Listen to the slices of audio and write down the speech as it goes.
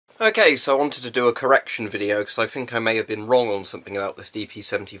Okay, so I wanted to do a correction video because I think I may have been wrong on something about this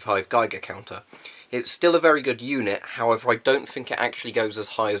DP-75 Geiger Counter. It's still a very good unit, however I don't think it actually goes as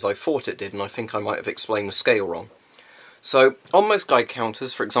high as I thought it did, and I think I might have explained the scale wrong. So, on most Geiger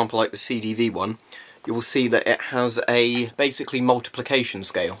counters, for example like the CDV one, you will see that it has a basically multiplication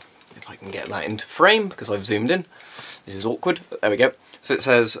scale. If I can get that into frame, because I've zoomed in. This is awkward, but there we go. So it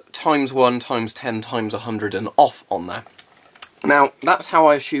says times 1, times 10, times 100 and off on there. Now, that's how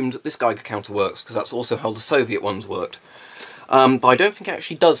I assumed this Geiger counter works, because that's also how the Soviet ones worked. But I don't think it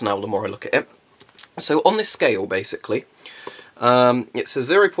actually does now the more I look at it. So on this scale, basically, it says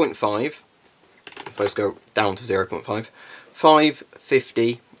 0.5, if I just go down to 0.5, 5,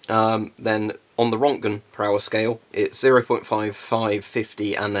 50, then on the Röntgen per hour scale, it's 0.5, 5,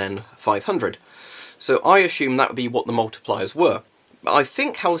 50, and then 500. So I assume that would be what the multipliers were. But I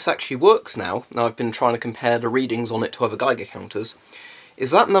think how this actually works now I've been trying to compare the readings on it to other Geiger counters,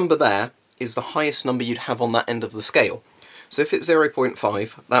 is that number there is the highest number you'd have on that end of the scale. So if it's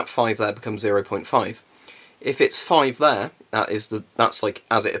 0.5, that 5 there becomes 0.5. If it's 5 there, that's like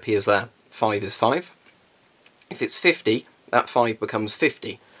as it appears there, 5 is 5. If it's 50, that 5 becomes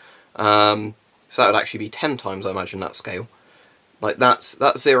 50. So that would actually be 10 times, I imagine, that scale. Like that's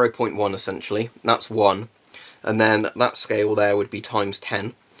 0.1 essentially, that's 1. And then that scale there would be times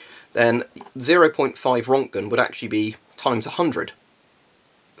 10. Then 0.5 Röntgen would actually be times 100.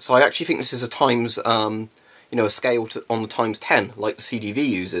 So I actually think this is a times, a scale on the times 10, like the CDV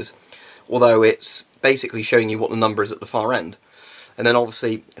uses. Although it's basically showing you what the number is at the far end. And then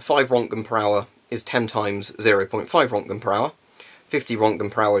obviously 5 Röntgen per hour is 10 times 0.5 Röntgen per hour. 50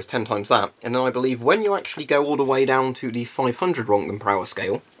 Röntgen per hour is 10 times that. And then I believe when you actually go all the way down to the 500 Röntgen per hour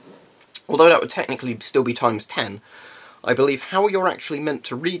scale, although that would technically still be times 10, I believe how you're actually meant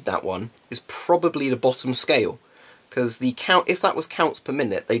to read that one is probably the bottom scale. Because the count, if that was counts per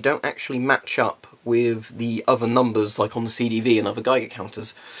minute, they don't actually match up with the other numbers like on the CDV and other Geiger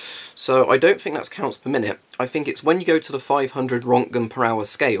counters. So I don't think that's counts per minute. I think it's when you go to the 500 Röntgen per hour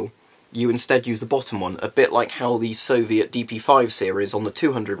scale, you instead use the bottom one, a bit like how the Soviet DP-5 series on the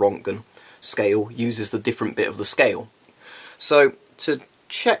 200 Röntgen scale uses the different bit of the scale. So to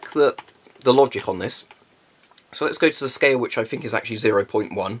check the logic on this, so let's go to the scale which I think is actually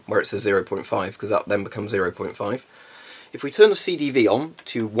 0.1, where it says 0.5, because that then becomes 0.5. If we turn the CDV on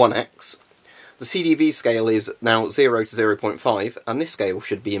to 1x, the CDV scale is now 0 to 0.5, and this scale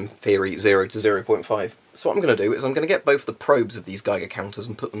should be in theory 0 to 0.5. So what I'm going to do is I'm going to get both the probes of these Geiger counters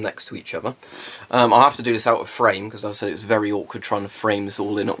and put them next to each other. I'll have to do this out of frame, because as I said it's very awkward trying to frame this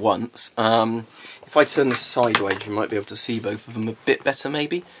all in at once. If I turn this sideways you might be able to see both of them a bit better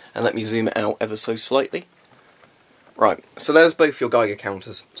maybe, and let me zoom it out ever so slightly. Right, so there's both your Geiger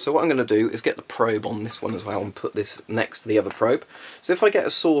counters. So what I'm going to do is get the probe on this one as well and put this next to the other probe. So if I get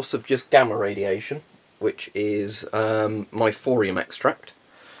a source of just gamma radiation, which is my thorium extract,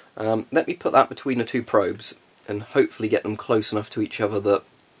 let me put that between the two probes and hopefully get them close enough to each other that,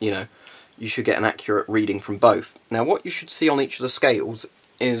 you should get an accurate reading from both. Now what you should see on each of the scales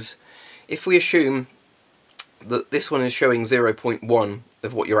is, if we assume that this one is showing 0.1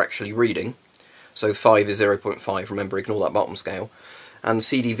 of what you're actually reading, so 5 is 0.5, remember, ignore that bottom scale, and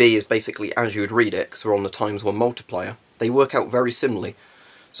CDV is basically as you would read it, because we're on the times 1 multiplier, they work out very similarly.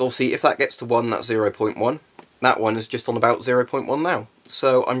 So obviously if that gets to 1, that's 0.1, that one is just on about 0.1 now.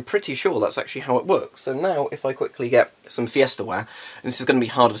 So I'm pretty sure that's actually how it works. So now if I quickly get some Fiesta ware, and this is going to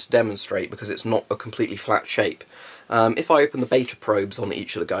be harder to demonstrate because it's not a completely flat shape, if I open the beta probes on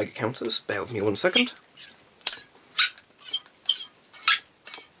each of the Geiger counters, bear with me 1 second.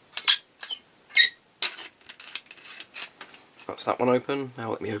 That's that one open. Now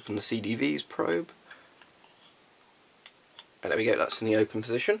let me open the CDV's probe. And there we go, that's in the open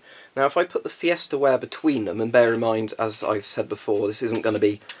position. Now if I put the Fiesta ware between them, and bear in mind, as I've said before, this isn't going to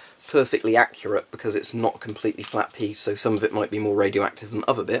be perfectly accurate because it's not a completely flat piece, so some of it might be more radioactive than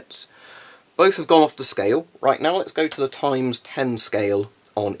other bits. Both have gone off the scale. Right, now let's go to the times 10 scale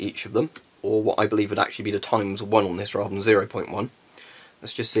on each of them, or what I believe would actually be the times 1 on this rather than 0.1.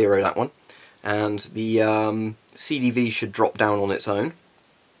 Let's just zero that one. And the CDV should drop down on its own,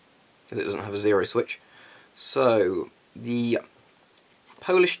 because it doesn't have a 0 switch. So the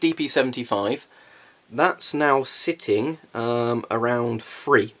Polish DP-75, that's now sitting around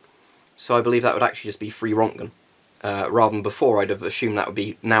 3. So I believe that would actually just be 3 Röntgen. Rather than before I'd have assumed that would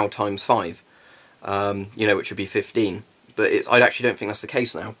be now times 5, which would be 15. But I actually don't think that's the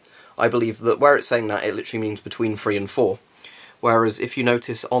case now. I believe that where it's saying that, it literally means between 3 and 4. Whereas if you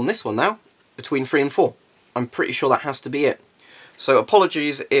notice on this one now, between 3 and 4. I'm pretty sure that has to be it. So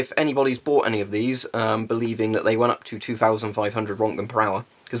apologies if anybody's bought any of these believing that they went up to 2,500 Röntgen per hour,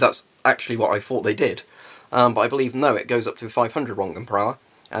 because that's actually what I thought they did. But I believe, no, it goes up to 500 Röntgen per hour,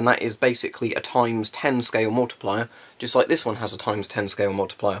 and that is basically a times 10 scale multiplier, just like this one has a times 10 scale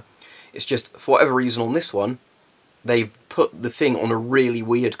multiplier. It's just, for whatever reason on this one, they've put the thing on a really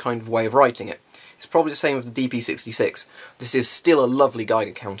weird kind of way of writing it. It's probably the same with the DP-76. This is still a lovely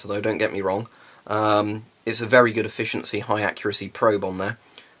Geiger counter though, don't get me wrong. It's a very good efficiency, high accuracy probe on there.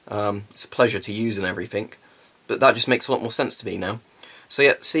 It's a pleasure to use and everything, but that just makes a lot more sense to me now. So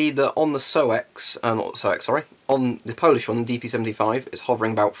yeah, see that on the on the Polish one, the DP-75, it's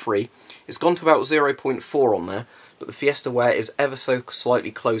hovering about 3. It's gone to about 0.4 on there, but the Fiesta wear is ever so slightly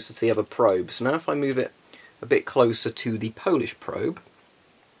closer to the other probe. So now if I move it a bit closer to the Polish probe,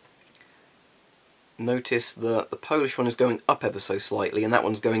 notice that the Polish one is going up ever so slightly and that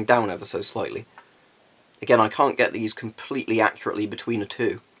one's going down ever so slightly. Again, I can't get these completely accurately between the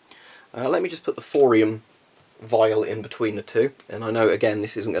two. Let me just put the thorium vial in between the two, and I know again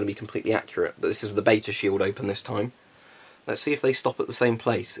this isn't going to be completely accurate, but this is with the beta shield open this time. Let's see if they stop at the same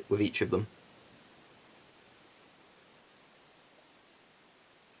place with each of them.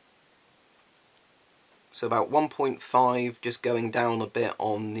 So about 1.5, just going down a bit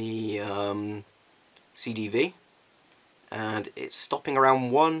on the CDV, and it's stopping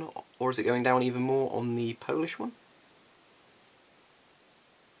around 1, or is it going down even more on the Polish one?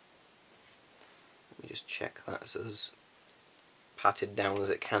 Let me just check that's as patted down as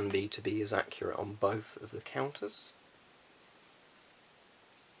it can be to be as accurate on both of the counters.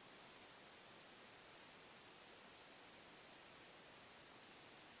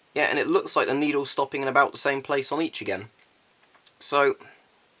 Yeah, and it looks like the needle's stopping in about the same place on each again. So,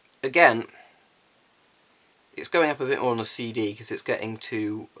 again, it's going up a bit more on the CD because it's getting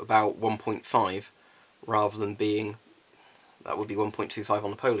to about 1.5 rather than being, that would be 1.25 on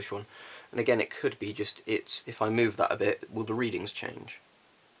the Polish one. And again, it could be just, if I move that a bit, will the readings change?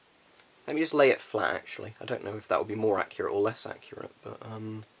 Let me just lay it flat actually. I don't know if that would be more accurate or less accurate, but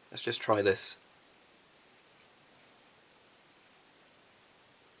let's just try this.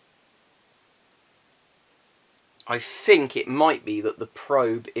 I think it might be that the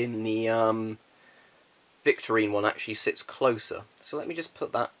probe in the Beastoree one actually sits closer. So let me just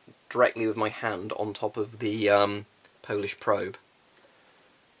put that directly with my hand on top of the Polish probe,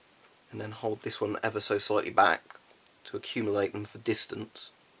 and then hold this one ever so slightly back to accumulate them for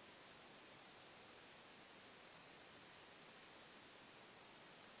distance.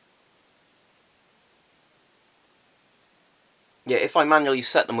 Yeah, if I manually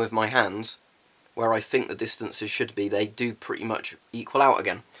set them with my hands, where I think the distances should be, they do pretty much equal out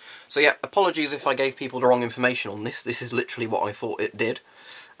again. So yeah, apologies if I gave people the wrong information on this. This is literally what I thought it did.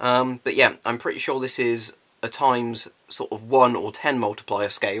 But yeah, I'm pretty sure this is a times sort of 1 or 10 multiplier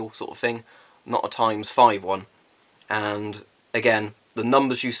scale sort of thing, not a times 5 one. And again, the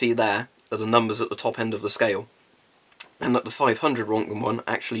numbers you see there are the numbers at the top end of the scale, and that the 500 Röntgen one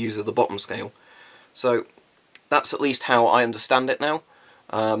actually uses the bottom scale. So that's at least how I understand it now.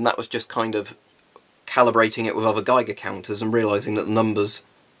 That was just kind of calibrating it with other Geiger counters and realising that the numbers,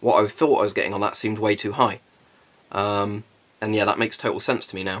 what I thought I was getting on that, seemed way too high. And yeah, that makes total sense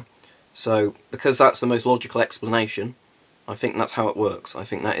to me now. So, because that's the most logical explanation, I think that's how it works. I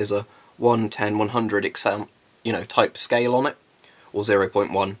think that is a 1, 10, 100 type scale on it, or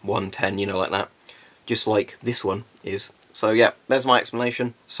 0.1, 1, 10, like that. Just like this one is. So yeah, there's my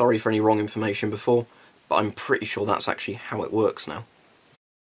explanation. Sorry for any wrong information before, but I'm pretty sure that's actually how it works now.